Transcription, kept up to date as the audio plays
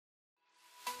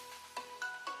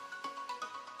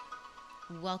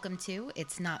Welcome to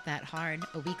It's Not That Hard,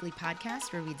 a weekly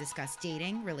podcast where we discuss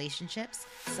dating, relationships,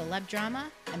 celeb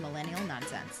drama, and millennial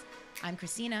nonsense. I'm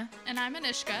Christina. And I'm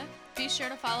Anishka. Be sure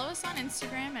to follow us on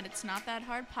Instagram at It's Not That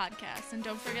Hard Podcast. And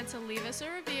don't forget to leave us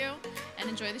a review and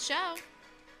enjoy the show.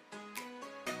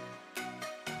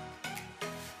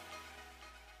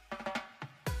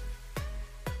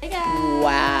 Hey guys!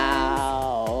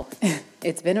 Wow.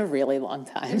 It's been a really long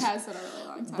time. It has been a really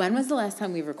long time. When was the last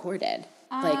time we recorded?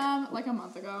 Like a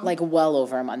month ago. Like well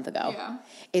over a month ago. Yeah.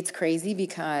 It's crazy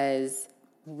because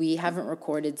we haven't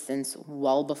recorded since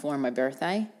well before my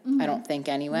birthday. I don't think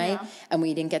anyway. Yeah. And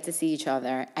we didn't get to see each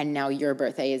other. And now your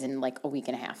birthday is in like a week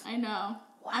and a half. I know.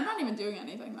 Wow. I'm not even doing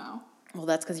anything though. Well,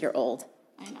 that's because you're old.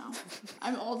 I know.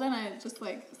 I'm old and I just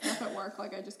like stuff at work,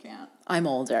 like I just can't. I'm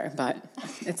older, but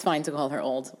it's fine to call her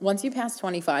old. Once you pass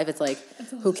 25, it's like,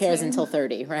 who cares until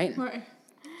 30, right? Right.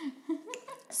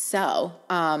 So,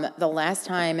 the last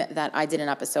time that I did an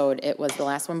episode, it was the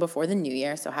last one before the New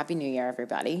Year. So, Happy New Year,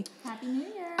 everybody. Happy New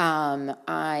Year.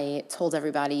 I told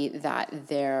everybody that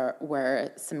there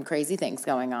were some crazy things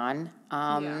going on.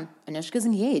 Yeah. Anishka's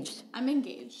engaged. I'm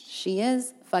engaged. She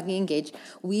is fucking engaged.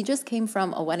 We just came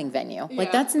from a wedding venue. Like,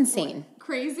 Yeah. that's insane.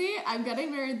 Crazy. I'm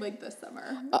getting married like this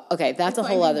summer. Okay, that's It's a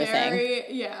whole like other thing.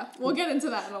 Yeah. We'll get into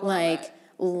that in a little Like, bit.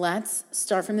 let's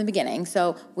start from the beginning.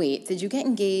 So, wait, did you get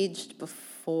engaged before?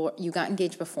 You got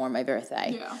engaged before my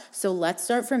birthday. Yeah. So let's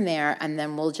start from there, and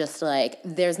then we'll just like,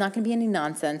 there's not going to be any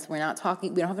nonsense. We're not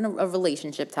talking, we don't have a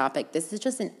relationship topic. This is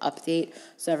just an update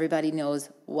so everybody knows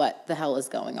what the hell is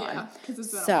going on. Yeah, 'cause it's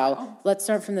been a So while. let's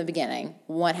start from the beginning.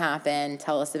 What happened?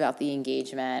 Tell us about the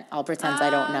engagement. I'll pretend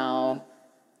I don't know.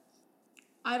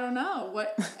 I don't know.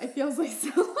 It feels like so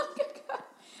long ago.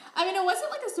 I mean, it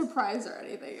wasn't like a surprise or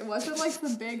anything. It wasn't like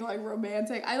the big like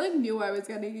romantic. I like knew I was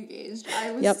getting engaged.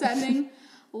 I was sending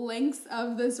links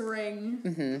of this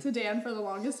ring to Dan for the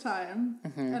longest time,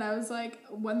 and I was like,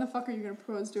 "When the fuck are you gonna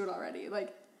propose to it already?"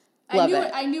 Like, Love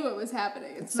it. I knew it was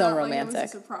happening. It's So not romantic. like it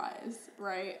was a surprise,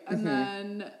 right? And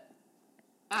then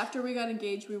after we got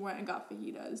engaged, we went and got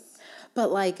fajitas,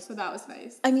 But like, so that was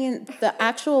nice. I mean, the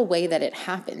actual way that it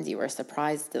happened, you were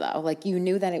surprised though. Like, you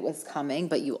knew that it was coming,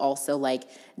 but you also like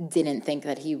didn't think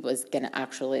that he was gonna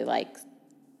actually like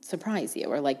surprise you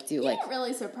or like do He like. didn't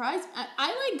really surprise.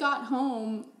 I like got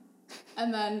home,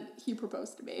 and then he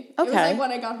proposed to me. It was Okay. like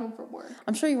when I got home from work.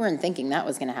 I'm sure you weren't thinking that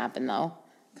was gonna happen though.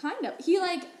 Kind of. He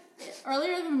like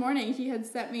earlier in the morning he had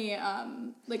sent me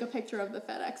like a picture of the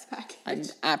FedEx package. I'm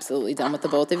absolutely done with the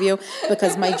both of you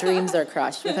because my dreams are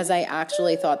crushed because I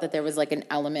actually thought that there was like an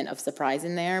element of surprise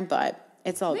in there, but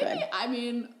it's all good. Maybe, I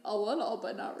mean, a little,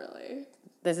 but not really.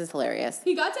 This is hilarious.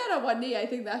 He got down on one knee. I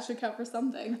think that should count for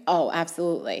something. Oh,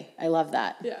 absolutely. I love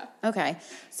that. Yeah. Okay.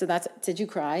 So did you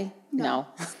cry? No.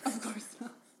 Of course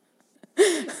not.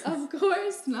 Of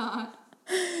course not.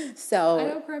 So I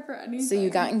don't cry for anything. So you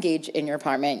got engaged in your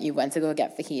apartment. You went to go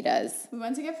get fajitas. We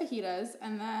went to get fajitas,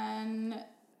 and then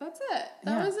that's it.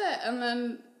 That Yeah. was it. And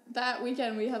then that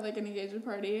weekend, we had like an engagement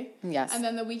party. Yes. And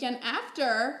then the weekend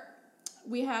after,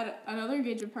 we had another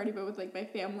engagement party, but with like my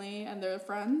family and their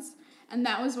friends. And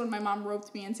that was when my mom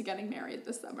roped me into getting married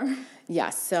this summer.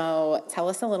 Yes. So tell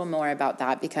us a little more about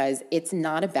that because it's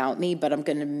not about me, but I'm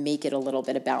going to make it a little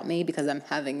bit about me because I'm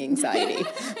having anxiety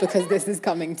because this is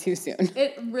coming too soon.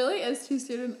 It really is too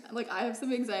soon. Like, I have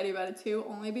some anxiety about it too,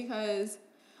 only because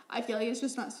I feel like it's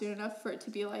just not soon enough for it to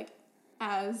be like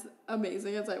as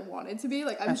amazing as I want it to be.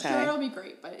 Like, I'm sure it'll be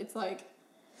great, but it's like,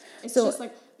 it's So just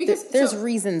like, because there's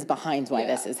reasons behind why Yeah.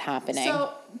 this is happening.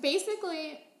 So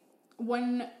basically,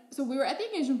 so we were at the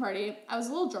engagement party, I was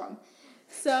a little drunk.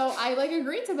 So I like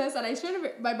agreed to this, and I should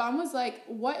have. My mom was like,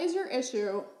 "What is your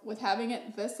issue with having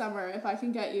it this summer? If I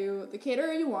can get you the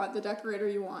caterer you want, the decorator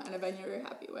you want, and a venue you're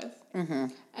happy with." Mm-hmm.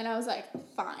 And I was like,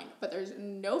 "Fine, but there's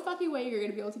no fucking way you're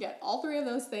gonna be able to get all three of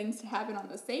those things to happen on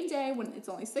the same day when it's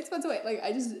only 6 months away." Like,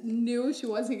 I just knew she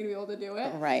wasn't gonna be able to do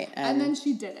it. Right. And then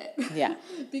she did it. Yeah.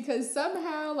 Because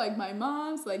somehow, like, my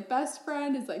mom's, like, best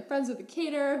friend is, like, friends with the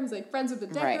caterer, who's, like, friends with the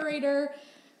Right. decorator,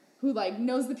 who, like,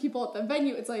 knows the people at the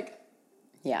venue. It's, like,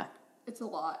 Yeah. it's a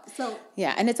lot. So,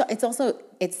 Yeah. And it's also,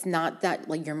 it's not that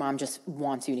like your mom just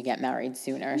wants you to get married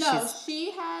sooner. no,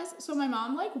 so my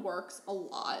mom, like, works a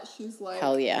lot. She's, like,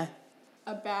 Hell yeah.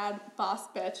 a bad boss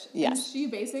bitch. Yes. And she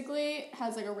basically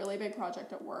has, like, a really big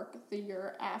project at work the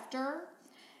year after.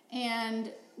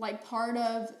 And, like, part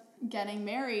of getting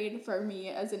married for me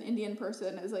as an Indian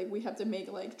person is, like, we have to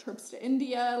make, like, trips to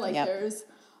India. Like, Yep. there's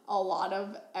a lot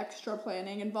of extra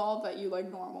planning involved that you, like,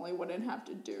 normally wouldn't have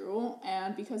to do.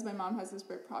 And because my mom has this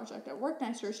big project at work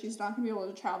next year, she's not going to be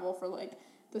able to travel for, like,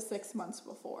 the 6 months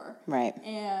before. Right.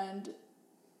 And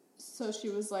So she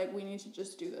was like, we need to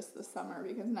just do this summer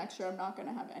because next year I'm not going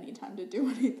to have any time to do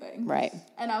anything. Right.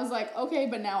 And I was like, okay,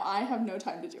 but now I have no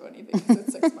time to do anything because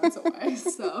it's 6 months away.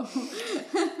 So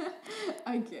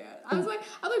I can't. I was like,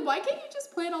 why can't you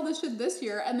just plan all this shit this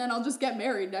year and then I'll just get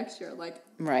married next year? Like,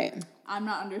 right. I'm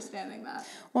not understanding that.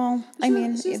 Well, either way,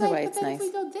 it's but then nice. if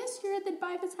we go this year, then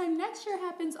by the time next year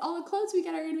happens, all the clothes we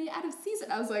get are going to be out of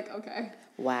season. I was like, okay.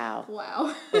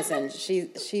 Wow. Listen,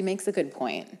 she makes a good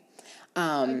point.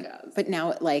 But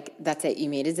now, like, that's it. You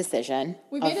made a decision.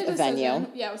 We made a decision. Venue.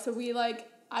 Yeah, so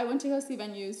I went to go see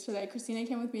venues today. Christina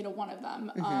came with me to one of them,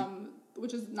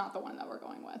 which is not the one that we're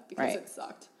going with because it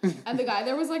sucked. And the guy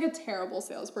there was like a terrible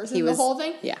salesperson. The whole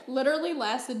thing literally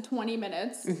lasted 20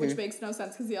 minutes, which makes no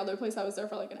sense because the other place I was there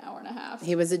for like an hour and a half.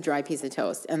 He was a dry piece of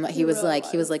toast. And he was like,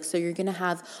 so you're going to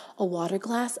have a water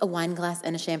glass, a wine glass,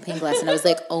 and a champagne glass. And I was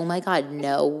like, oh my God,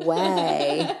 no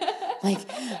way. Like...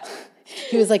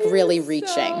 He was like really reaching.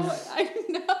 I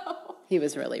know. He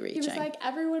was really reaching. He was like,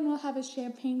 everyone will have a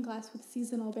champagne glass with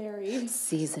seasonal berries.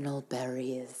 Seasonal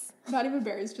berries. Not even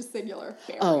berries, just singular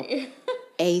berry. Oh,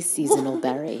 a seasonal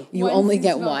berry. You only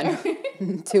get one.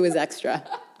 2 is extra.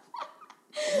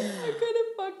 I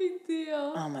couldn't fucking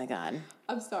deal. Oh my God.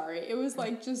 I'm sorry. It was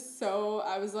like just so,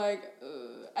 I was like, ugh.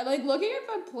 And like looking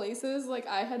at the places, like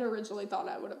I had originally thought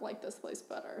I would have liked this place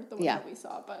better, the one that we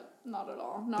saw, but not at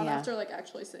all. Not after like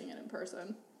actually seeing it in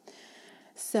person.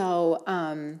 So,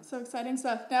 so exciting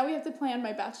stuff. Now we have to plan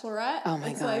my bachelorette. Oh my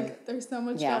God. It's like there's so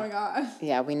much going on.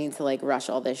 Yeah, we need to like rush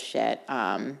all this shit.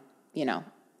 You know.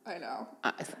 I know.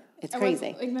 It's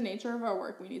crazy. With, like the nature of our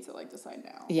work, we need to like decide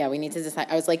now. Yeah, we need to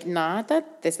decide. I was like, not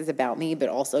that this is about me, but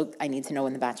also I need to know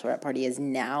when the bachelorette party is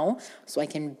now so I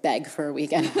can beg for a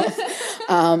weekend off.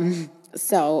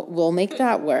 So we'll make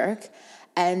that work.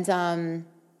 And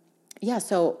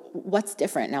so what's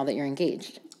different now that you're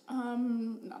engaged?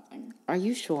 Nothing. Are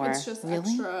you sure? It's just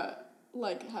extra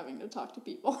like having to talk to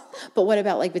people. But what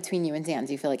about like between you and Dan?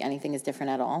 Do you feel like anything is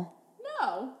different at all?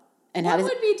 No. And what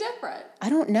would be different? I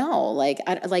don't know. I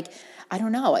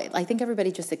don't know. I think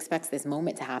everybody just expects this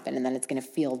moment to happen, and then it's going to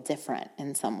feel different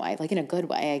in some way, like in a good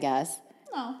way, I guess.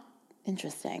 No.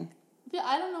 Interesting. Yeah,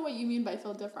 I don't know what you mean by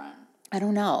feel different. I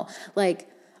don't know. Like,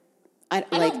 I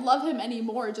don't love him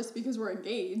anymore just because we're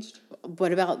engaged.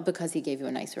 What about because he gave you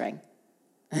a nice ring?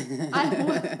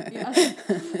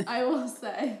 I will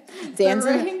say. Dan's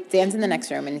in the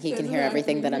next room, and he can hear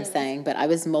everything that I'm saying. But I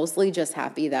was mostly just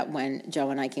happy that when Joe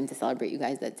and I came to celebrate you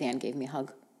guys, that Dan gave me a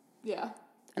hug. Yeah.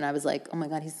 And I was like, oh my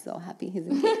God, he's so happy he's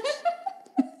engaged.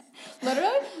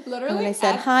 Literally. And when I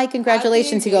said, hi,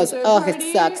 congratulations, he goes, oh, it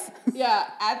sucks.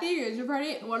 Yeah, at the engagement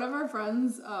party, one of our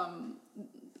friends,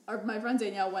 my friend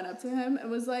Danielle went up to him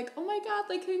and was like, oh my God,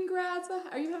 like, congrats,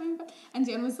 are you having fun? And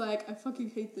Dan was like, I fucking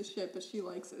hate this shit, but she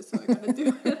likes it, so I gotta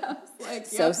do it. I was like, yep.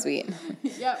 So sweet.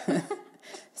 Yep.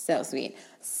 So sweet.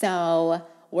 So,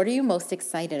 what are you most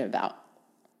excited about?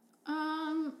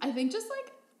 I think just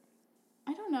like,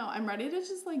 I don't know, I'm ready to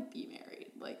just like be married,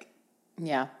 like.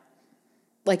 Yeah.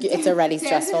 Like, it's already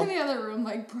stressful. Dan's in the other room,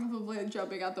 like, probably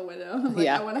jumping out the window. I'm like,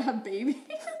 I want to have babies.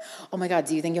 Oh my God,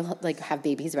 do you think you'll, like, have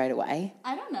babies right away?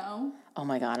 I don't know. Oh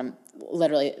my God, I'm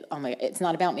literally, it's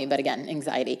not about me, but again,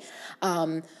 anxiety.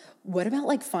 What about,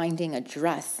 like, finding a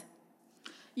dress?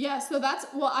 Yeah, so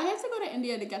I have to go to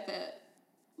India to get the,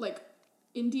 like,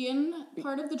 Indian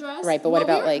part of the dress. Right, but what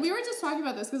about, we were just talking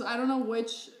about this, because I don't know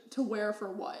which to wear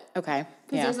for what. Okay,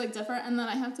 because there's, like, different, and then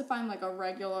I have to find, like, a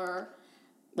regular...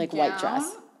 Like gown. White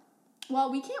dress. Well,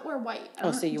 we can't wear white. So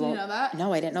you won't. Do you know that?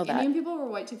 No, I didn't know that. Indian people wear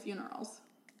white to funerals.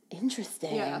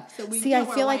 Interesting. Yeah. So we I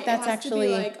feel like that's actually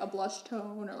to be like a blush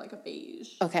tone or like a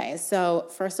beige. Okay, so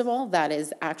first of all, that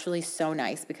is actually so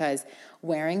nice because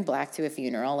wearing black to a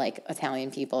funeral, like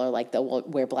Italian people are like they'll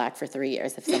wear black for 3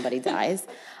 years if somebody dies.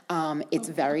 It's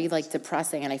very like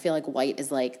depressing, and I feel like white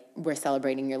is like we're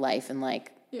celebrating your life and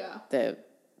like the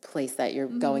place that you're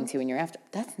going to and you're after.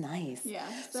 That's nice. Yeah.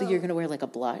 So you're gonna wear like a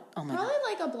blush. Oh my God.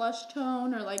 Probably like a blush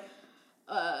tone or like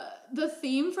the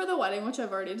theme for the wedding, which I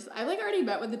already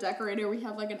met with the decorator. We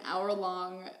have like an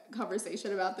hour-long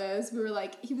conversation about this.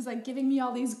 He was like giving me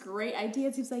all these great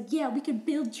ideas. He was like, yeah, we could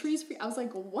build trees for you. I was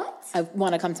like, what? I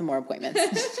want to come to more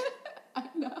appointments. I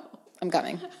know. I'm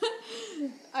coming.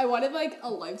 I wanted like a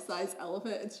life-size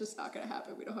elephant. It's just not going to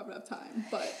happen. We don't have enough time,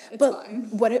 but fine.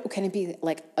 Can it be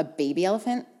like a baby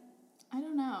elephant? I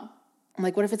don't know.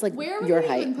 Like, what if it's like where your height?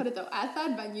 Where would we even put it though? At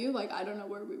that venue, like I don't know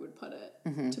where we would put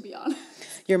it, to be honest.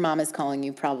 Your mom is calling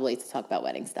you probably to talk about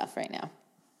wedding stuff right now.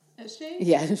 Is she?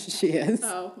 Yeah, she is.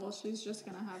 Oh, well, she's just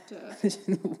going to have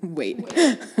to wait.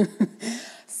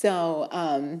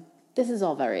 So, this is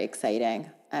all very exciting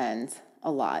and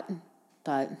a lot,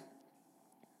 but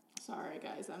Sorry,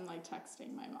 guys. I'm like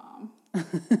texting my mom.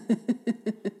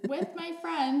 With my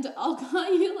friend. I'll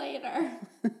call you later.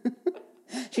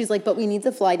 She's like, but we need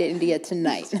to fly to India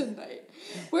tonight. I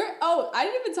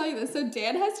didn't even tell you this. So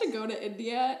Dan has to go to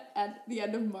India at the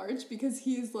end of March because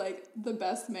he's like the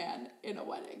best man in a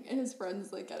wedding. And his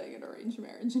friend's like getting an arranged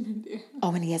marriage in India.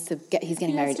 Oh, and he's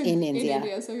getting married in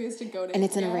India. So he has to go to And India.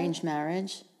 it's an arranged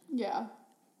marriage? Yeah.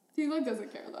 He like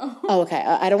doesn't care though. Oh, okay.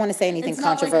 I don't want to say anything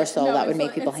controversial that would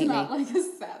make people hate me. It's not like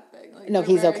a sad thing. Like, no,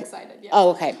 he's very okay. Excited. Yeah.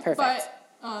 Oh, okay. Perfect. But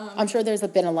I'm sure there's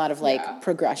been a lot of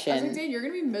progression. I was like, Dan, you're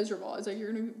gonna be miserable. It's like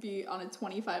you're gonna be on a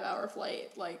 25-hour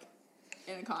flight, like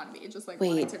in economy, just like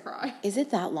wanting to cry. Is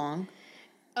it that long?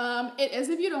 It is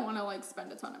if you don't want to like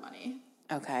spend a ton of money.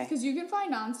 Okay. Because you can fly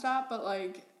nonstop, but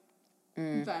like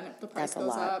then the price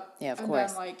goes up. Yeah, of and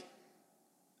course. Then like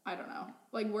I don't know.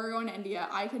 Like we're going to India.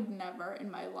 I could never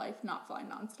in my life not fly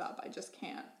nonstop. I just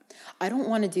can't. I don't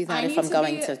want to do that if I'm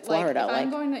going to Florida. If I'm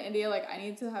going to India, like I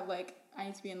need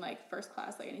to be in like first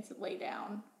class. Like I need to lay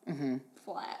down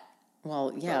flat.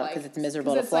 Well, yeah, because it's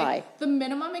miserable to fly. Like, the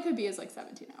minimum it could be is like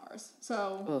 17 hours.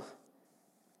 So oof,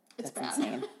 it's that's bad.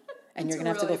 insane. And you're gonna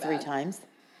have to go 3 times.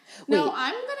 No, Wait.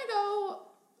 I'm gonna go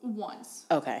once.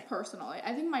 Okay. Personally,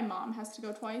 I think my mom has to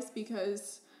go twice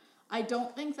because I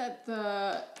don't think that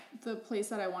the place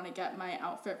that I want to get my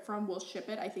outfit from will ship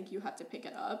it. I think you have to pick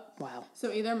it up. Wow.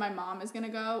 So either my mom is going to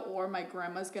go or my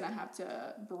grandma's going to have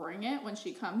to bring it when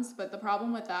she comes. But the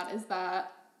problem with that is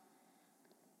that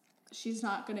she's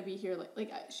not going to be here.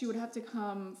 Like she would have to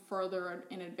come further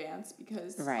in advance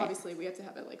because obviously we have to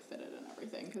have it like fitted and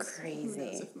everything. Crazy. Who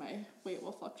knows if my weight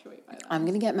will fluctuate by then. I'm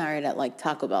going to get married at like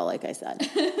Taco Bell, like I said.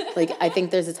 Like I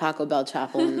think there's a Taco Bell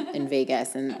chapel in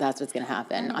Vegas and that's what's going to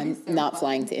happen. I'm not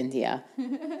flying to India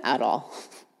at all.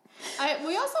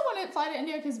 We also want to fly to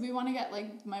India because we want to get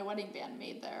like my wedding band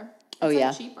made there. It's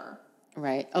like cheaper.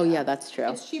 Right. Oh yeah, that's true.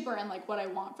 It's cheaper and like what I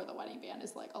want for the wedding band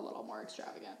is like a little more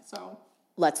extravagant. So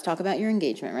let's talk about your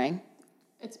engagement ring.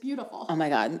 It's beautiful. Oh my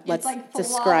God. Let's like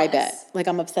describe it. flawless. Like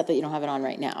I'm upset that you don't have it on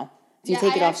right now. Do you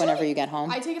take it off whenever you get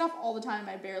home? I take it off all the time.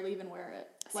 I barely even wear it.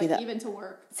 Even to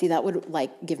work. See, that would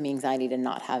like give me anxiety to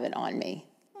not have it on me.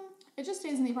 It just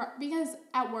stays in the apartment because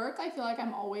at work I feel like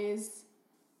I'm always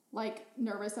like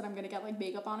nervous that I'm gonna get like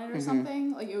makeup on it or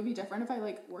something. Like it would be different if I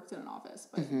like worked in an office,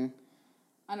 but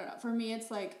I don't know. For me,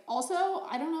 it's like also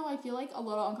I don't know. I feel like a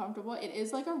little uncomfortable. It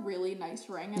is like a really nice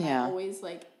ring, and I always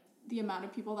like the amount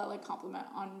of people that like compliment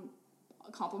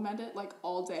it like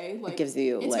all day. Like it gives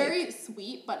you. It's very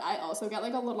sweet, but I also get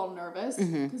like a little nervous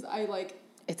because I like.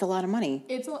 It's a lot of money.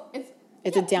 It's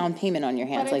a down payment on your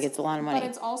hands. Like it's a lot of money. But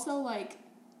it's also like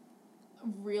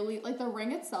really like the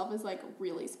ring itself is like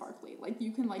really sparkly. Like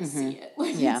you can like see it.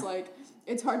 Like it's like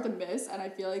it's hard to miss, and I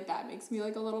feel like that makes me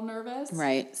like a little nervous.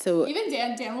 Right. So even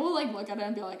Dan will like look at it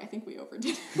and be like, I think we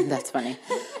overdid it. That's funny.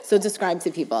 So describe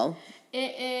to people.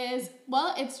 It is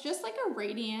it's just like a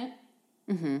radiant.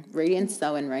 Radiant's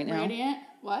sewing right now. Radiant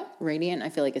what? Radiant I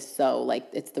feel like is so like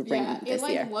it's the ring this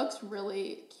year. It looks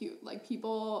really cute. Like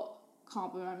people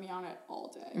compliment me on it all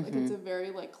day. Like it's a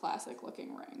very like classic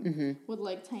looking ring with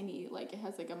like tiny like it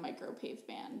has like a micro pave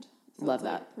band. So Love it's,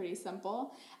 that. Like, pretty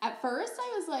simple. At first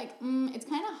I was like, it's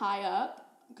kind of high up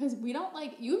because we don't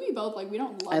like you and me both like we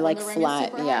don't love when the ring is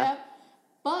super high up.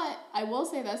 But I will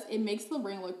say this, it makes the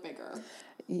ring look bigger.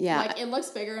 Yeah. Like, it looks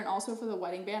bigger, and also for the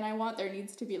wedding band I want, there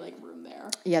needs to be, like, room there.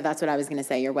 Yeah, that's what I was going to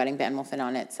say. Your wedding band will fit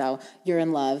on it. So, you're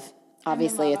in love.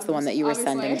 Obviously, it's the one that you were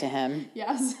sending to him.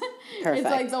 Yes. Perfect.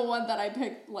 It's, like, the one that I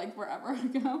picked, like, forever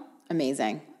ago.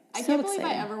 Amazing. I can't believe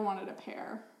I ever wanted a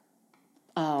pair.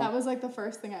 Oh. That was, like, the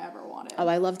first thing I ever wanted. Oh,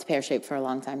 I loved pear shape for a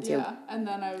long time, too. Yeah, and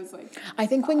then I was like... I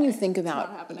think when you think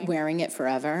about wearing it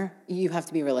forever, you have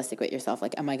to be realistic with yourself.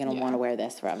 Like, am I going to want to wear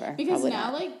this forever? Because Probably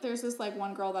now, not. like, there's this, like,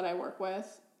 one girl that I work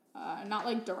with, not,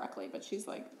 like, directly, but she's,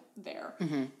 like, there.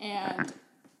 And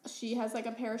she has, like,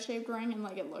 a pear-shaped ring, and,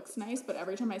 like, it looks nice, but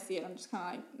every time I see it, I'm just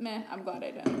kind of like, meh, I'm glad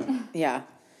I didn't. Yeah.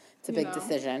 It's a big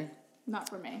decision. Not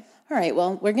for me. All right,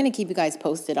 well, we're going to keep you guys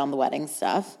posted on the wedding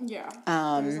stuff. Yeah,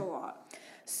 there's a lot.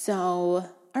 So,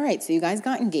 all right, so you guys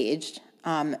got engaged.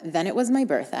 Then it was my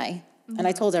birthday, and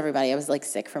I told everybody I was, like,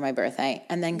 sick for my birthday.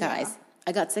 And then, guys,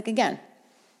 I got sick again.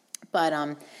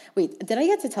 But, wait, did I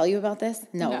get to tell you about this?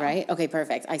 No, right? Okay,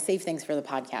 perfect. I save things for the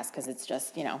podcast because it's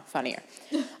just, funnier.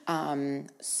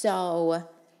 So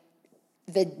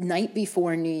the night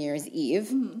before New Year's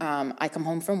Eve, I come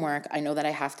home from work. I know that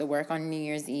I have to work on New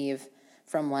Year's Eve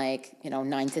from,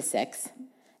 9 to 6.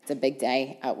 It's a big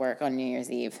day at work on New Year's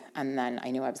Eve. And then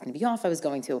I knew I was going to be off. I was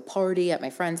going to a party at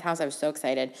my friend's house. I was so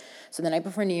excited. So the night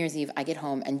before New Year's Eve, I get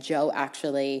home, and Joe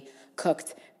actually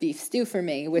cooked beef stew for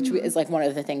me, which is like one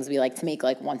of the things we like to make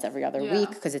like once every other week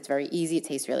because it's very easy. It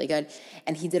tastes really good.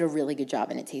 And he did a really good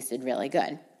job and it tasted really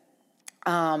good.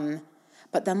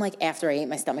 But then like after I ate,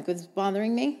 my stomach was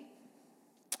bothering me.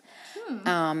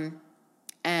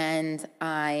 And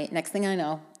next thing I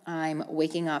know, I'm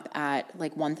waking up at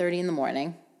like 1:30 in the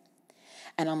morning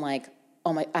and I'm like,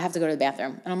 oh my, I have to go to the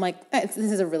bathroom. And I'm like, this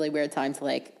is a really weird time to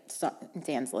like,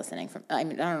 Dan's listening I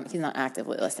don't know, he's not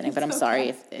actively listening, but I'm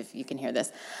sorry if you can hear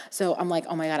this. So I'm like,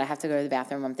 oh my God, I have to go to the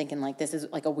bathroom. I'm thinking like, this is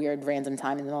like a weird random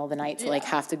time in the middle of the night to like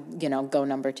have to, go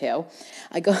number 2.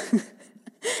 I go,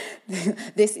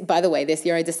 by the way, this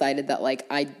year I decided that like,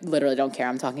 I literally don't care.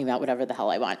 I'm talking about whatever the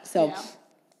hell I want. So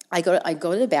I go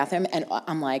to the bathroom and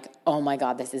I'm like, oh my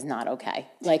God, this is not okay.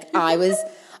 Like I was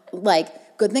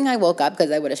like, good thing I woke up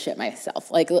because I would have shit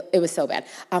myself. Like, it was so bad.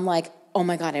 I'm like, oh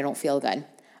my God, I don't feel good.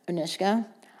 Anushka,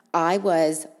 I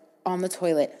was on the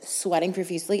toilet sweating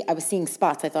profusely. I was seeing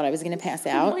spots. I thought I was going to pass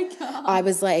out. Oh my God. I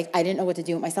was like, I didn't know what to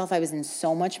do with myself. I was in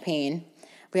so much pain.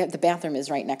 The bathroom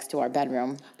is right next to our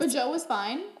bedroom. But Joe was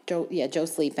fine?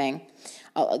 Joe's sleeping.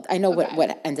 I know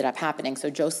what ended up happening. So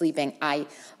Joe's sleeping. I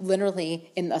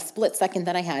literally, in a split second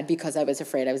that I had, because I was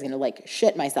afraid I was going to like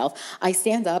shit myself, I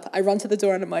stand up, I run to the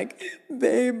door and I'm like,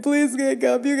 babe, please get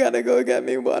up. You got to go get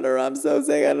me water. I'm so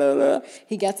sick.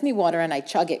 He gets me water and I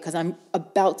chug it because I'm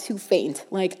about to faint.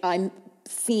 Like I'm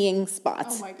seeing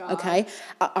spots. Oh my God. Okay.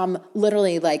 I'm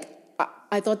literally like,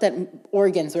 I thought that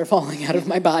organs were falling out of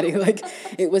my body. Like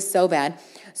it was so bad.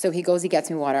 So he goes, he gets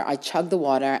me water. I chug the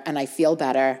water and I feel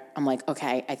better. I'm like,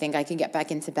 okay, I think I can get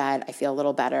back into bed. I feel a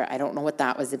little better. I don't know what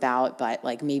that was about, but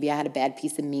like maybe I had a bad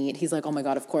piece of meat. He's like, oh my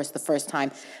God, of course, the first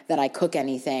time that I cook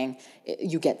anything,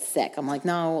 you get sick. I'm like,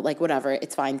 no, like whatever.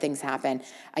 It's fine. Things happen.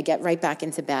 I get right back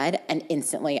into bed and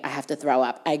instantly I have to throw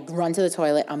up. I run to the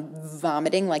toilet. I'm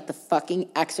vomiting like the fucking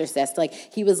exorcist. Like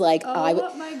he was like,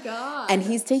 oh my God. And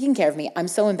he's taking care of me. I'm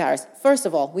so embarrassed. First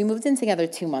of all, we moved in together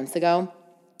 2 months ago.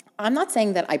 I'm not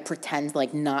saying that I pretend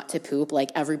like not to poop, like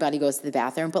everybody goes to the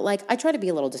bathroom, but like I try to be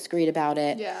a little discreet about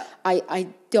it. Yeah. I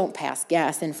don't pass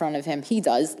gas in front of him. He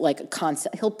does like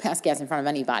he'll pass gas in front of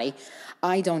anybody.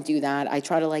 I don't do that. I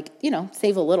try to like,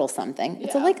 save a little something. Yeah.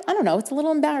 It's I don't know, it's a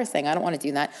little embarrassing. I don't want to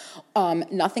do that.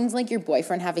 Nothing's like your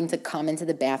boyfriend having to come into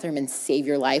the bathroom and save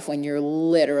your life when you're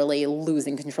literally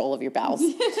losing control of your bowels.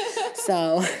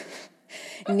 So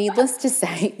needless to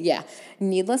say,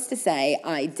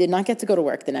 I did not get to go to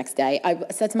work the next day. I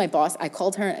said to my boss, I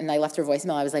called her and I left her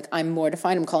voicemail. I was like, I'm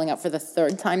mortified. I'm calling out for the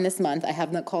 3rd time this month. I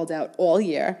have not called out all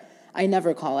year. I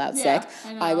never call out sick.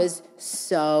 I was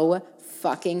so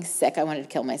fucking sick. I wanted to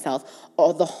kill myself.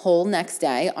 The whole next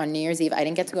day on New Year's Eve, I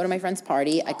didn't get to go to my friend's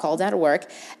party. I called out of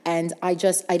work and I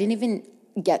didn't even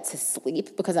get to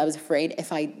sleep because I was afraid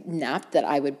if I napped that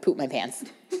I would poop my pants.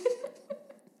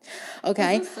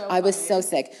 Okay, I was so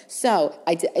sick. So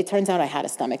it turns out I had a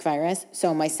stomach virus.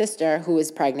 So my sister, who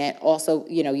is pregnant, also,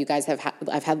 you guys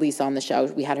I've had Lisa on the show.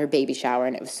 We had her baby shower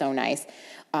and it was so nice.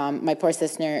 My poor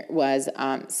sister was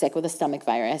sick with a stomach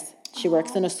virus. She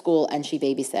works in a school and she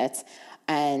babysits.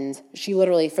 And she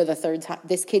literally, for the 3rd time,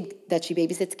 this kid that she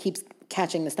babysits keeps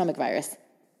catching the stomach virus.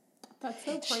 That's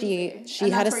so crazy. She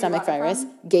had a stomach virus,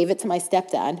 gave it to my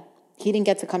stepdad. He didn't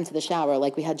get to come to the shower.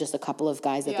 Like, we had just a couple of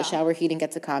guys at the shower. He didn't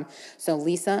get to come. So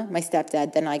Lisa, my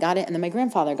stepdad, then I got it, and then my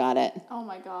grandfather got it. Oh,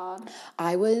 my God.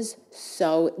 I was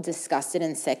so disgusted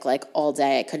and sick, like, all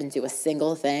day. I couldn't do a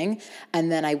single thing.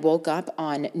 And then I woke up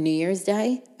on New Year's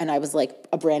Day, and I was, like,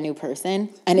 a brand new person.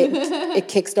 And it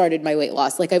kickstarted my weight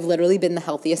loss. Like, I've literally been the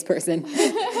healthiest person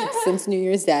since New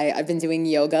Year's Day. I've been doing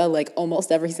yoga, like,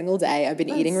 almost every single day. I've been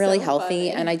eating really healthy.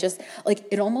 Funny. And I just, like,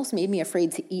 it almost made me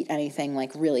afraid to eat anything,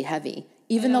 like, really heavy.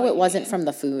 Even though it wasn't from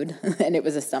the food and it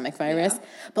was a stomach virus.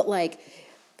 Yeah. But, like,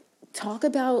 talk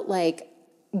about, like,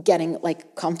 getting,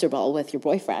 like, comfortable with your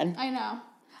boyfriend. I know.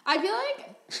 I feel like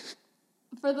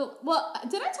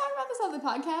did I talk about this on the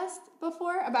podcast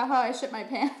before about how I shit my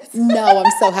pants? No,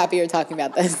 I'm so happy you're talking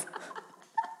about this.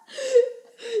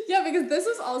 Yeah, because this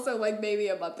was also like maybe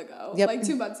a month ago, like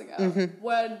 2 months ago,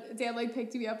 when Dan like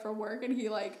picked me up from work and he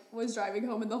like was driving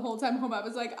home, and the whole time home I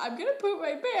was like, I'm gonna poop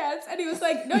my pants, and he was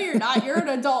like, no, you're not, you're an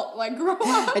adult, like grow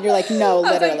up. And you're like, no,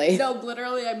 literally. Like, no,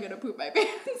 literally, I'm gonna poop my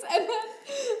pants. And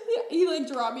then he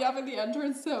like dropped me off at the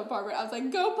entrance to the apartment. I was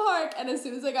like, go park, and as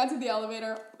soon as I got to the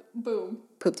elevator, boom,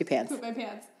 pooped your pants. Pooped my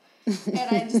pants. And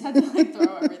I just had to like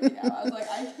throw everything out. I was like,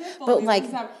 I can't believe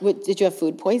this happened. Did you have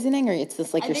food poisoning, or it's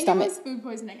just like your stomach? I think it was food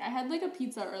poisoning. I had like a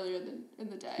pizza earlier in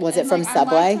the day. Was it from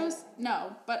Subway?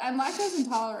 No, but I'm lactose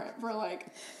intolerant for like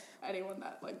anyone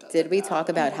that like doesn't Did we know. talk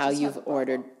about how you've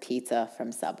ordered pizza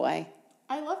from Subway?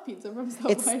 I love pizza from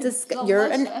Subway. It's you're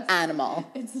an animal.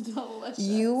 It's delicious.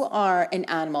 You are an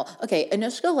animal. Okay,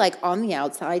 Anushka, like on the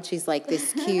outside, she's like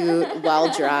this cute,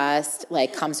 well-dressed,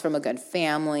 like comes from a good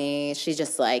family. She's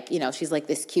just like, you know, she's like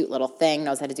this cute little thing,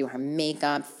 knows how to do her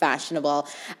makeup, fashionable.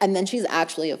 And then she's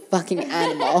actually a fucking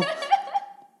animal.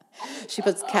 She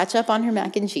puts ketchup on her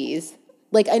mac and cheese.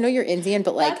 Like, I know you're Indian,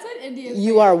 but like, That's an Indian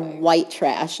you thing, are I think. white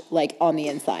trash, like on the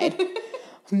inside.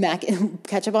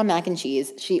 Ketchup on mac and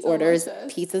cheese. She orders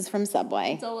Delicious. pizzas from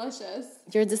Subway. Delicious.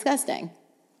 You're disgusting.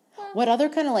 What other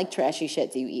kind of like trashy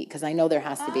shit do you eat? Because I know there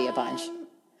has to be a bunch.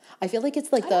 I feel like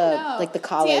it's like I don't know. the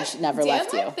college never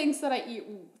left Dan, you. thinks that I eat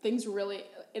things really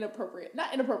inappropriate.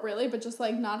 Not inappropriately, but just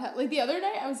like not like the other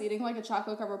day I was eating like a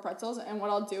chocolate covered pretzels, and what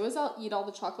I'll do is I'll eat all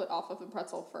the chocolate off of the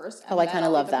pretzel first. And I then kinda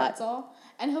I'll love eat the that. Pretzel,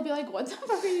 and he'll be like, "What the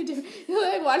fuck are you doing?" He'll be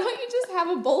like, "Why don't you just have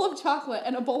a bowl of chocolate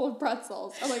and a bowl of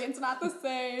pretzels?" I'm like, "It's not the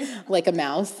same." Like a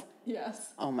mouse.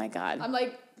 Yes. Oh my God. I'm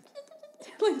like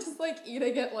just like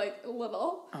eating it like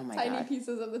little Oh my tiny God.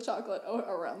 pieces of the chocolate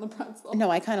around the pretzel. No,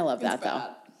 I kind of love It's that though.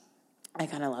 bad. I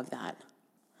kind of love that.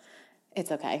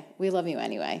 It's okay. We love you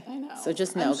anyway. I know. So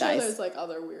just know, I'm sure guys, there's like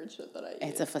other weird shit that I eat.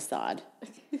 it's a facade.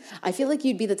 I feel like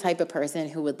you'd be the type of person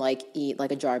who would like eat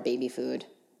like a jar of baby food.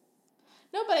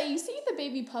 No, but I used to eat the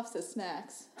baby puffs as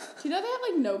snacks. Do you know they have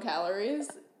like no calories?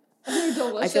 And they're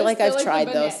delicious. I feel like I've the tried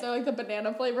those. They're like the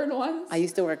banana flavored ones. I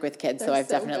used to work with kids, so They're I've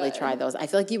so definitely good. tried those. I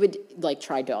feel like you would like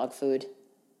try dog food.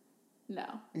 No.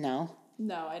 No?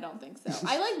 I don't think so.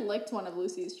 I like licked one of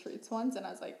Lucy's treats once, and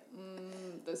I was like,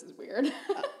 this is weird.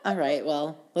 All right.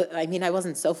 Well, I mean, I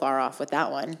wasn't so far off with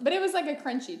that one. But it was like a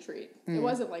crunchy treat. It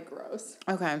wasn't like gross.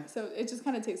 Okay. So it just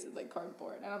kind of tasted like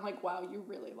cardboard. And I'm like, wow, you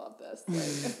really love this.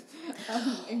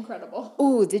 Like, incredible.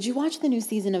 Ooh, did you watch the new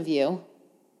season of You?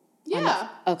 Yeah.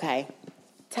 Okay.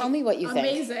 Tell me what you think.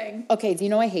 Amazing. Okay, do you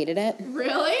know I hated it?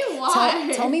 Really?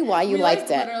 Why? Tell me why you we liked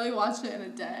it. Literally watched it in a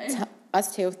day.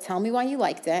 Us too. Tell me why you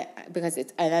liked it, because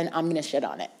it's, and then I'm gonna shit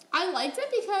on it. I liked it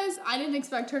because I didn't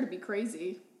expect her to be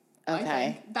crazy. I Okay.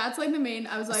 think. That's like the main.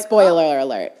 I was like, Spoiler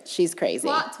alert. She's crazy.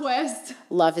 plot twist.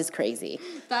 Love is crazy.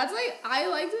 That's like I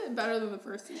liked it better than the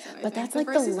first season. I But think. that's like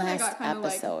first the season, I last got kinda,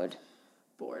 like, episode.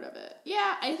 bored of it.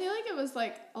 Yeah, I feel like it was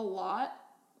like a lot.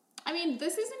 I mean,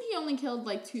 this season he only killed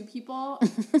like 2 people,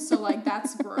 so like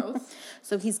that's growth.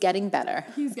 So he's getting better,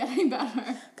 He's getting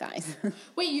better. guys.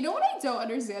 Wait, you know what I don't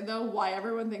understand though? Why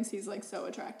everyone thinks he's like so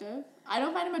attractive? I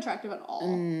don't find him attractive at all.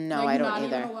 No, like, I don't not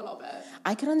either. even a little bit.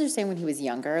 I could understand when he was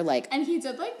younger, like, And he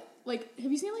did like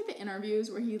have you seen like the interviews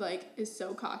where he like is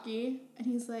so cocky and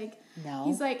he's like No.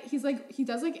 he's like he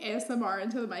does like ASMR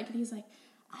into the mic and he's like,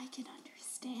 I can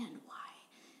understand why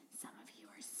some of you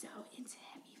are so into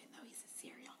him even though he's a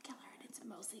serial killer and it's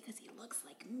mostly because he looks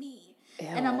like me. Ew.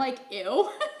 And I'm like, ew.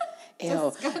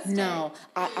 Ew. Disgusting. No,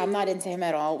 I'm not into him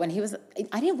at all. When he was,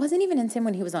 wasn't even into him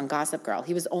when he was on Gossip Girl.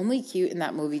 He was only cute in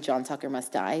that movie John Tucker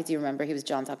Must Die. Do you remember? He was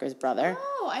John Tucker's brother.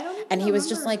 Oh, I don't even And he was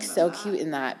just remember like him so in that. cute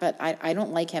in that, but I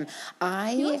don't like him.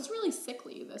 He looks really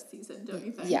sickly this season, don't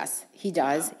you think? Yes, he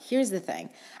does. Here's the thing.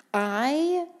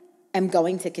 I am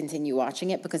going to continue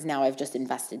watching it because now I've just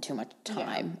invested too much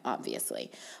time,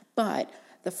 obviously. But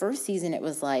the first season, it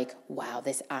was like, wow,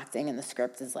 this acting and the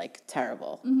script is like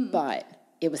terrible. Mm-hmm. But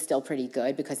it was still pretty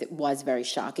good because it was very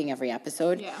shocking every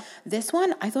episode. Yeah. This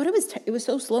one, I thought it was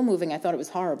so slow moving. I thought it was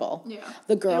horrible. Yeah.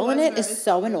 The girl It in was it is very so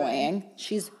slow-moving. annoying.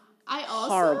 She's I also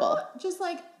horrible. just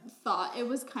like thought it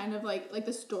was kind of like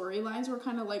the storylines were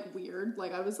kind of like weird.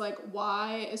 Like I was like,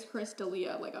 why is Chris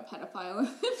D'Elia like a pedophile?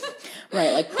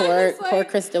 Right, like I was poor like-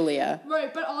 Chris D'Elia.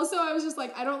 Right, but also I was just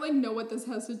like, I don't like know what this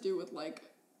has to do with like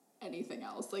anything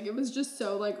else. Like it was just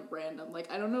so like random.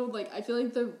 Like I don't know. Like I feel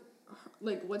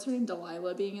like what's her name,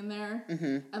 Delilah being in there,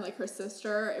 and like her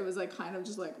sister. It was like kind of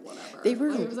just like whatever. They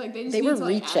were- Like, it was like they just they need were to,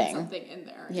 like, add reaching. something in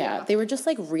there. Yeah, they were just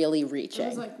like really It reaching.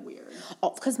 was like weird.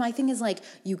 Because my thing is like,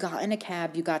 you got in a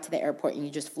cab, you got to the airport, and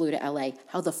you just flew to LA.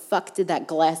 How the fuck did that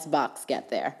glass box get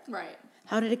there? Right.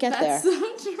 How did it get That's there?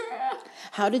 so true.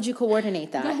 How did you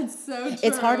coordinate that? That's so true.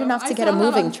 It's hard enough to I get a saw that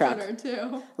moving on truck. Twitter,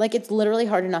 too. Like, it's literally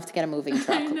hard enough to get a moving I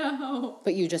truck. know.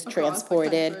 But you just Across the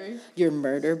transported country. your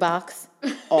murder box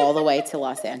all the way to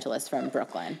Los Angeles from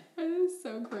Brooklyn. It is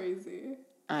so crazy.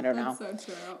 I don't know. That's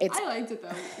so true. It's- I liked it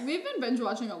though. We've been binge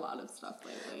watching a lot of stuff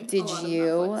lately. Did a lot of you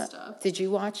Netflix stuff. did you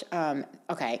watch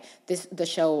the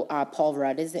show Paul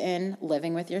Rudd is in,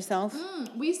 Living with Yourself?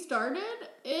 We started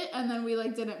it and then we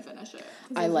like didn't finish it.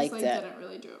 'Cause I liked just, it. Didn't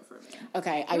really do it for me.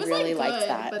 Okay, I It was, really like, liked good,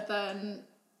 that. But then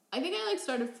I think I like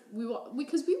started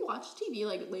because we watch TV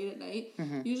like late at night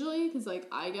Mm-hmm. usually because like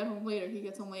I get home late or he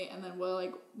gets home late and then we'll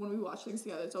like when we watch things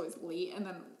together it's always late and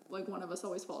then like one of us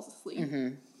always falls asleep.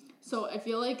 Mm-hmm. So I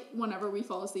feel like whenever we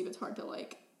fall asleep, it's hard to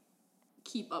like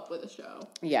keep up with a show.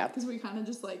 Yeah. Because we kind of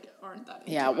just like aren't that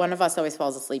into Yeah, it. one of us always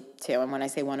falls asleep too. And when I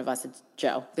say one of us, it's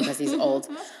Joe because he's old.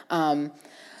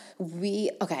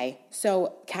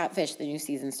 So Catfish, the new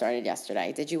season started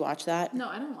yesterday. Did you watch that? No,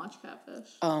 I don't watch Catfish.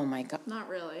 Oh my God. Not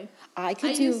really. I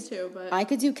used to, but I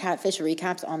could do Catfish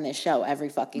recaps on this show every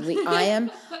fucking week. I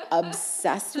am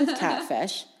obsessed with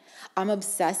Catfish. I'm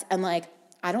obsessed. And like,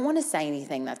 I don't want to say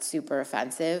anything that's super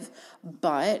offensive,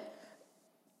 but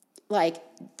like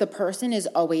the person is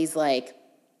always like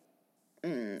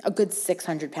a good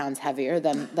 600 pounds heavier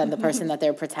than the person that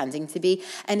they're pretending to be.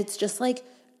 And it's just like,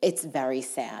 it's very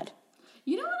sad.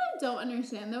 You know what I don't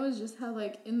understand though is just how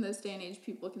like in this day and age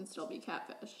people can still be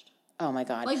catfished. Oh my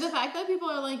God. Like the fact that people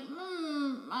are like,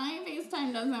 my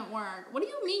FaceTime doesn't work. What do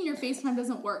you mean your FaceTime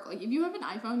doesn't work? Like if you have an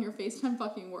iPhone, your FaceTime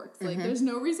fucking works. Like there's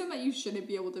no reason that you shouldn't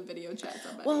be able to video chat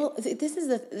somebody. Well, this is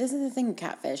the thing with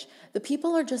Catfish. The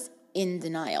people are just in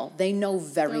denial. They know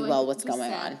very They're, like, well what's just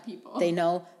going sad on. people. They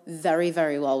know very,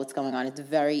 very well what's going on. It's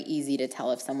very easy to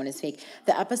tell if someone is fake.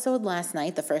 The episode last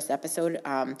night, the first episode,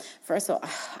 first of all,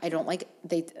 I don't like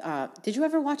did you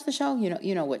ever watch the show?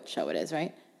 You know what show it is,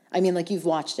 right? I mean, like you've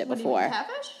watched it What do you mean, before.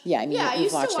 Catfish? Yeah, I mean, I you've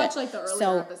used watched to watch it. like the earlier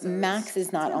So episodes. Max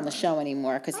is not on the show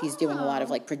anymore because he's doing a lot of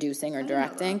like producing or didn't know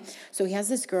directing. So he has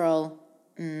this girl,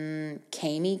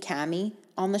 Cami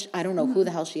on the I don't know who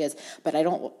the hell she is, but I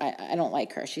don't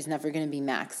like her. She's never going to be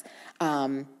Max.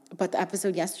 But the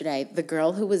episode yesterday, the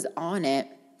girl who was on it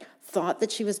thought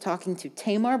that she was talking to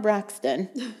Tamar Braxton,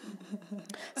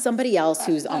 somebody else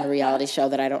who's on a reality show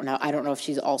that I don't know. I don't know if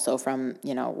she's also from,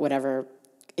 whatever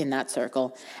in that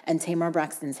circle. And Tamar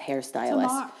Braxton's hairstylist.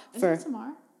 Tamar. Is it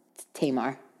Tamar?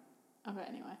 Tamar. Okay,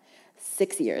 anyway.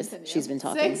 6 years Continue. she's been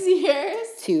talking 6 years?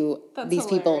 to That's these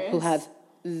people who hilarious. have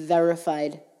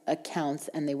verified accounts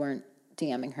and they weren't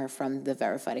DMing her from the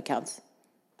verified accounts.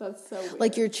 That's so weird.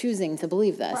 Like you're choosing to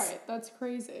believe this. Right, that's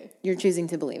crazy. You're choosing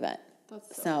to believe it.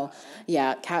 That's so So, wild.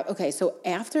 yeah, so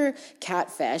after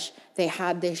Catfish, they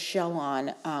had this show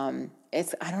on,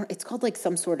 it's called like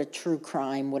some sort of true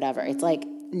crime, whatever. It's like,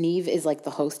 Neve is like the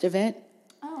host of it,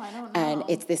 Oh, I don't know. and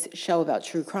it's this show about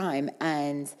true crime.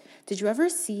 And did you ever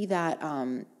see that,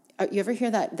 you ever hear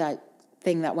that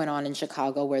thing that went on in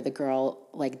Chicago where the girl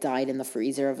like died in the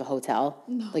freezer of a hotel?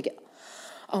 No. Like,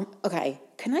 okay,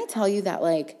 can I tell you that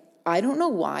like, I don't know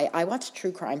why, I watch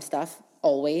true crime stuff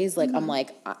always. Like, I'm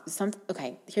like,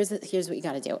 here's what you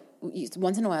got to do.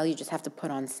 Once in a while, you just have to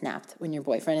put on Snapped when your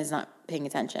boyfriend is not paying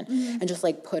attention and just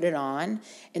like put it on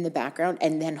in the background,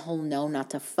 and then he'll know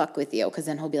not to fuck with you because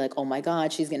then he'll be like, oh my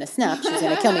God, she's going to snap. She's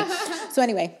going to kill me. So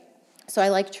anyway, so I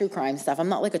like true crime stuff. I'm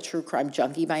not like a true crime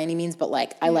junkie by any means, but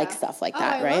like I like stuff like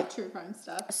that, I right? love true crime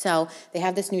stuff. So they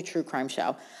have this new true crime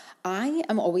show. I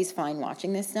am always fine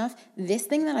watching this stuff. This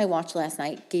thing that I watched last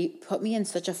night put me in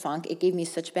such a funk. It gave me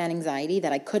such bad anxiety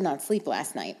that I could not sleep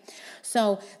last night.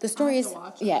 So the story is,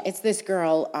 it's this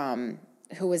girl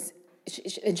who was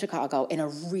in Chicago, in a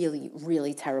really,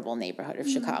 really terrible neighborhood of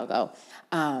Chicago.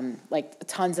 Like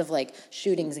tons of like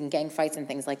shootings and gang fights and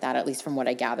things like that, at least from what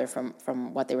I gather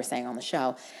from what they were saying on the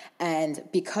show. And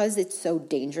because it's so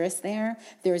dangerous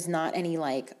there's not any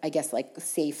like, I guess like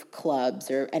safe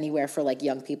clubs or anywhere for like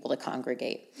young people to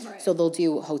congregate. Right. So they'll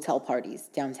do hotel parties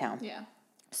downtown. Yeah.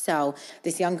 So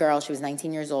this young girl, she was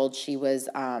 19 years old. She was,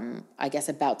 I guess,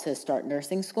 about to start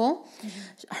nursing school.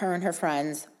 Mm-hmm. Her and her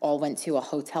friends all went to a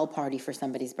hotel party for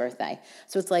somebody's birthday.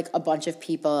 So it's like a bunch of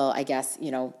people, I guess,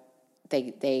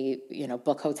 they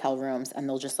book hotel rooms and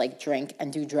they'll just like drink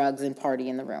and do drugs and party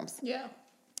in the rooms. Yeah.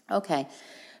 Okay.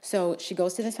 So she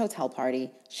goes to this hotel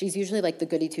party. She's usually like the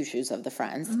goody two-shoes of the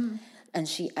friends. Mm-hmm. And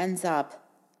she ends up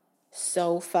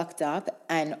so fucked up,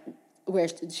 and where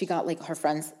she got like her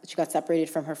friends, she got separated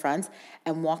from her friends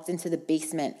and walked into the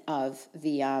basement of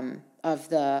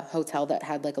the hotel that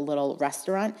had like a little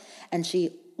restaurant, and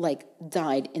she like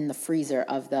died in the freezer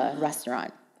of the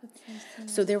restaurant.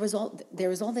 So there was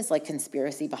all this like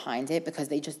conspiracy behind it because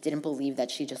they just didn't believe that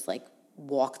she just like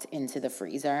walked into the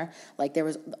freezer. Like there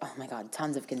was, oh my God,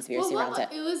 tons of conspiracy around it.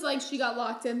 It was like she got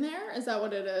locked in there? Is that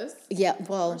what it is? Yeah,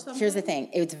 well, here's the thing.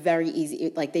 It's very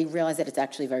easy. Like they realize that it's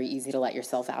actually very easy to let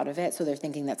yourself out of it. So they're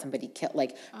thinking that somebody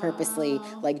purposely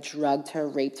like drugged her,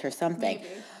 raped her, something. Maybe.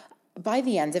 By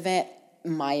the end of it,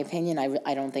 my opinion,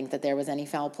 I don't think that there was any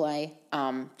foul play,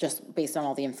 just based on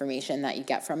all the information that you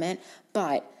get from it.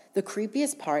 But the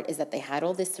creepiest part is that they had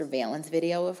all this surveillance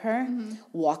video of her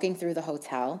walking through the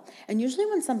hotel. And usually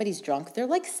when somebody's drunk, they're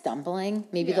like stumbling.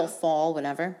 Maybe they'll fall,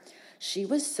 whatever. She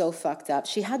was so fucked up.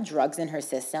 She had drugs in her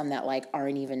system that like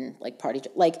aren't even like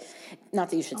not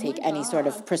that you should take any sort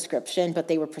of prescription, but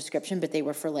they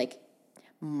were for like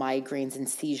migraines and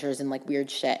seizures and like weird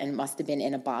shit, and must have been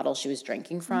in a bottle she was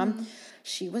drinking from.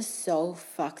 She was so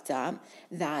fucked up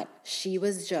that she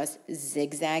was just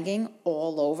zigzagging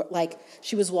all over. Like,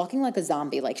 she was walking like a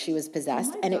zombie, like she was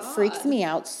possessed. And it freaked me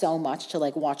out so much to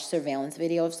like watch surveillance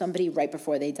video of somebody right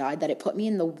before they died that it put me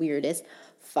in the weirdest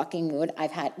fucking mood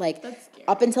I've had. Like,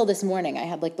 up until this morning, I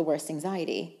had like the worst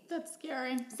anxiety. That's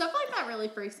scary. Stuff like that really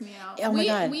freaks me out. Oh my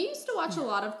God. We used to watch a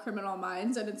lot of Criminal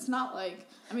Minds, and it's not like,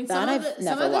 I mean, That some I've of the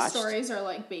never watched. stories are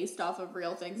like based off of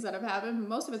real things that have happened.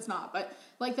 Most of it's not, but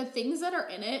like the things that are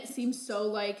in it seem so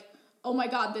like, oh my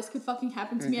God, this could fucking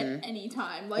happen to me at any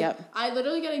time. Like, I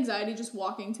literally get anxiety just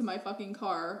walking to my fucking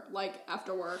car, like,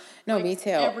 after work. No, like, me too.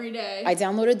 Every day. I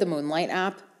downloaded the Moonlight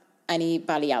app.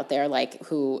 Anybody out there, like,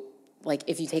 who, like,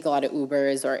 if you take a lot of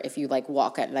Ubers or if you, like,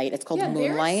 walk at night, it's called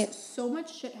Moonlight. There's so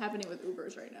much shit happening with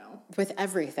Ubers right now. With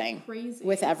everything. Crazy.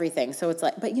 With everything. So it's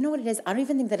like, but you know what it is? I don't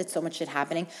even think that it's so much shit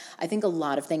happening. I think a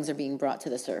lot of things are being brought to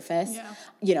the surface. Yeah.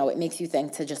 You know, it makes you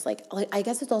think to just like, I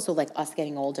guess it's also like us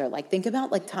getting older. Like, think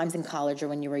about like times in college or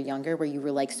when you were younger where you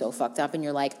were like so fucked up and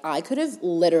you're like, I could have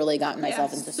literally gotten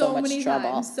myself into so much many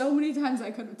trouble. Times. So many times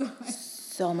I could have died.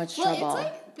 So much Well, trouble. it's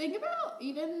like, think about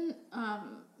even,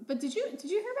 but did you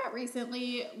hear about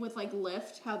recently with like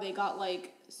Lyft, how they got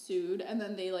like sued and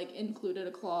then they like included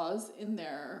a clause in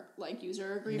their like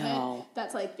user agreement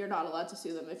that's like you're not allowed to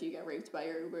sue them if you get raped by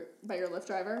your Lyft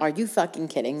driver. Are you fucking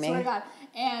kidding me? Swear to God.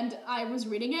 And I was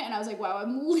reading it and I was like, wow,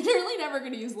 I'm literally never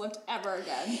going to use Lyft ever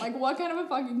again. Like, what kind of a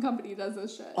fucking company does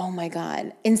this shit? Oh my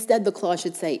God. Instead, the clause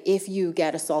should say, if you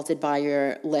get assaulted by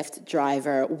your Lyft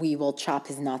driver, we will chop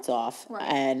his nuts off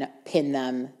and pin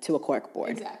them to a cork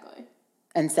board. Exactly.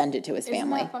 And send it to his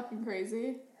family. Isn't that fucking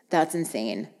crazy? That's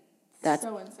insane. That's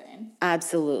so insane.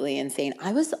 Absolutely insane.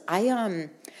 I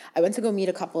went to go meet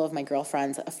a couple of my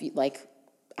girlfriends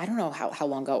I don't know how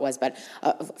long ago it was, but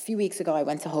a few weeks ago I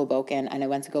went to Hoboken and I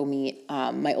went to go meet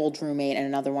my old roommate and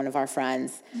another one of our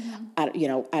friends at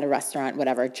a restaurant,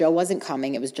 whatever. Joe wasn't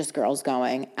coming. It was just girls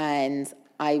going. And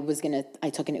I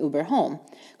took an Uber home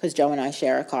because Joe and I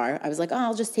share a car. I was like, oh,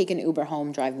 I'll just take an Uber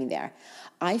home, drive me there.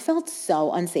 I felt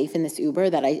so unsafe in this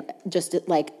Uber that I just,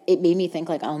 like, it made me think,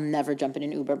 like, I'll never jump in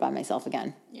an Uber by myself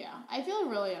again. Yeah, I feel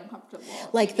really uncomfortable.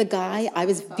 Like, the guy, I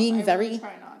was being very... really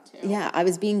try not to. Yeah, I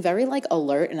was being very, like,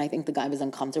 alert, and I think the guy was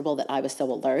uncomfortable that I was so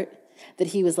alert, that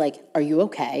he was like, are you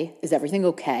okay? Is everything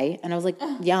okay? And I was like,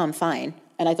 yeah, I'm fine.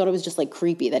 And I thought it was just, like,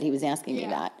 creepy that he was asking me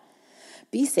that.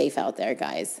 Be safe out there,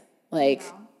 guys. Like...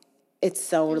 It's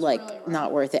so, it's like, really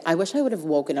not worth it. I wish I would have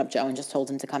woken up Joe and just told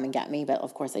him to come and get me, but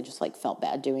of course I just, like, felt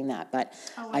bad doing that. But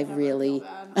I really...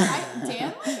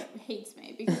 Dan, like, hates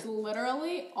me because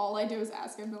literally all I do is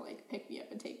ask him to, like, pick me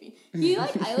up and take me.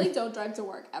 I don't drive to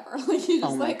work ever. Like, he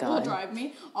just, will drive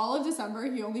me. All of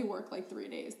December, he only worked, like, 3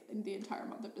 days in the entire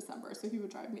month of December, so he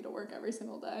would drive me to work every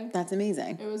single day. That's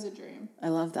amazing. It was a dream. I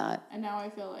love that. And now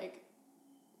I feel, like,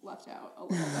 left out a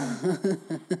little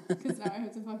bit because now I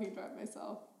have to fucking drive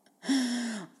myself.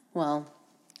 Well,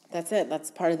 that's it. That's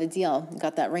part of the deal. You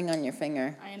got that ring on your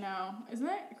finger. I know. Isn't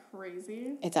that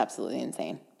crazy? It's absolutely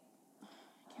insane.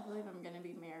 I can't believe I'm going to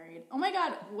be married. Oh my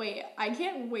God. Wait. I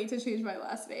can't wait to change my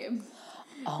last name.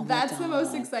 Oh my That's God. the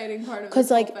most exciting part of this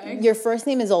Because, like, thing. your first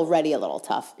name is already a little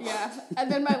tough. Yeah.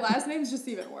 And then my last name's just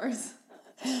even worse.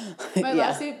 My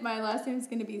last name's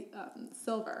going to be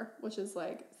Silver, which is,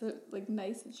 like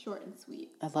nice and short and sweet.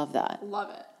 I love that.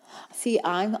 Love it. See,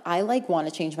 I want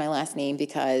to change my last name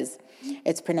because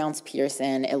it's pronounced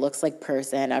Pearson. It looks like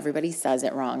person. Everybody says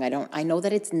it wrong. I know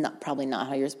that it's probably not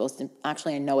how you're supposed to.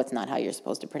 Actually, I know it's not how you're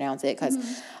supposed to pronounce it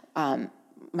because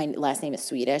my last name is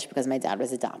Swedish because my dad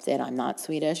was adopted. I'm not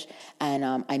Swedish. And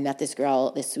I met this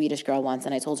Swedish girl once,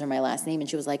 and I told her my last name, and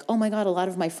she was like, "Oh my God, a lot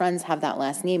of my friends have that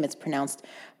last name. It's pronounced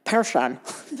Persson."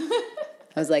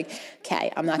 I was like,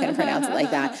 "Okay, I'm not going to pronounce it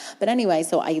like that." But anyway,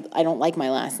 so I don't like my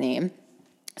last name.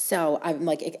 So I'm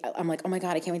like, oh my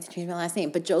God, I can't wait to change my last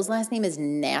name. But Joe's last name is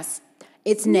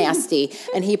It's nasty,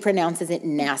 and he pronounces it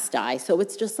nasty. So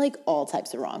it's just like all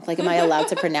types of wrong. Like, am I allowed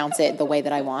to pronounce it the way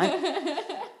that I want?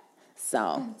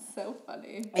 So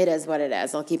funny. It is what it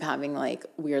is. I'll keep having like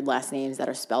weird last names that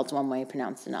are spelled one way,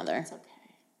 pronounced another. It's okay.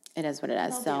 It is what it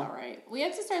is. That'll be all right. We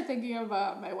have to start thinking of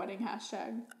my wedding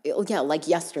hashtag. Yeah, like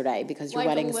yesterday because your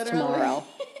wedding's tomorrow.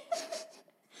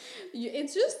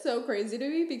 It's just so crazy to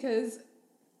me because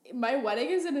my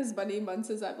wedding is in as many months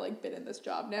as I've like been in this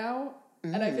job now,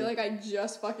 and I feel like I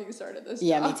just fucking started this job.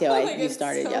 Yeah, me too. Like, you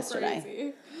started so yesterday.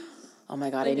 Crazy. Oh my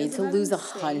God, like, I need to lose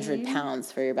 100 pounds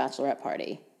for your bachelorette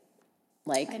party.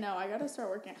 Like, I know, I gotta start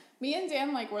working. Me and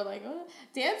Dan, like, we're like, oh.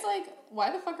 Dan's like,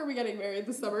 why the fuck are we getting married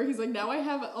this summer? He's like, now I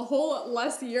have a whole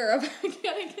less year of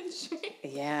getting in shape.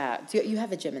 yeah. You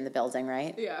have a gym in the building,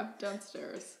 right? Yeah,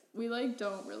 downstairs. We, like,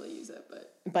 don't really use it,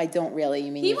 but. By don't really,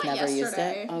 you mean He you've went never used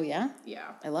yesterday. it? Oh, yeah?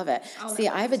 Yeah. I love it. I'll See,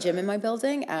 never I have a use gym it. in my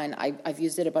building, and I've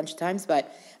used it a bunch of times,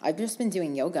 but I've just been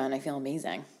doing yoga, and I feel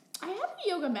amazing. I have a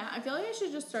yoga mat. I feel like I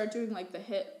should just start doing, like, the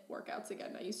HIIT workouts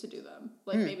again. I used to do them.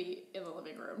 Like, maybe in the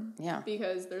living room. Yeah.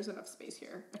 Because there's enough space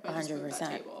here. If I just move that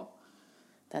 100%. table.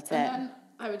 That's And it. then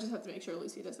I would just have to make sure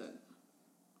Lucy doesn't,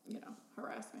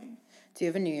 harass me. Do you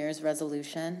have a New Year's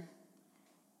resolution?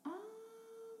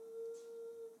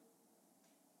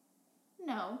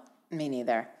 No. Me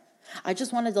neither. I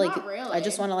just wanted to, like, Not really. I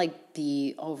just want to, like,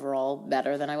 be overall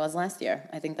better than I was last year.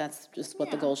 I think that's just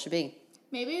what the Yeah. goal should be.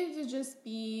 Maybe to just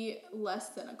be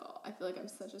less cynical. I feel like I'm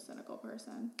such a cynical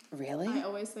person. Really? I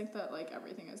always think that, like,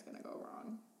 everything is going to go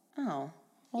wrong. Oh.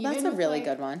 Well, Even that's a with, really like-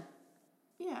 good one.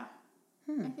 Yeah.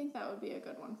 I think that would be a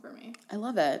good one for me. I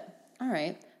love it. All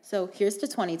right. So here's to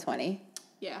 2020.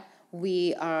 Yeah.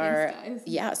 We are, Thanks, guys.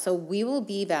 yeah, so we will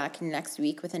be back next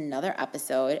week with another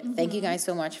episode. Thank you guys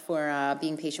so much for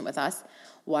being patient with us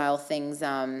while things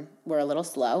were a little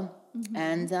slow.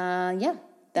 And yeah,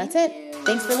 that's Thank it. you.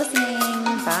 Thanks for listening.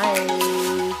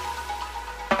 Bye.